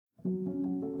He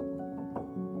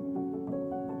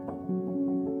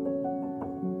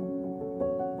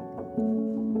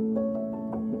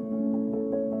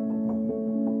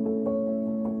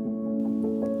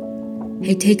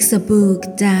takes a book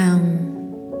down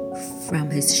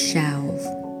from his shelf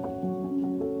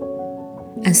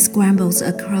and scrambles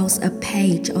across a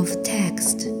page of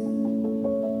text.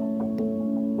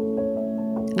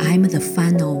 I'm the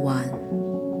final one.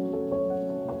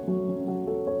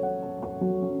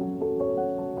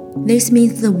 This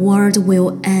means the world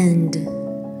will end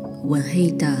when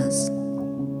he does.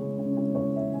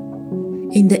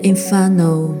 In the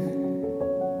Inferno,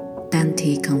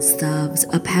 Dante conceives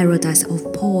a paradise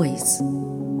of poise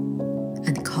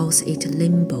and calls it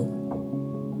Limbo.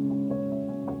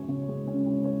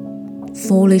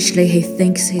 Foolishly, he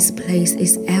thinks his place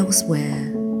is elsewhere.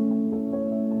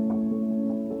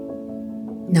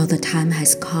 Now the time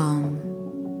has come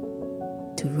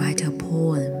to write a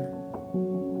poem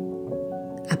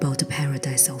about the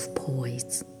paradise of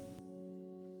poise.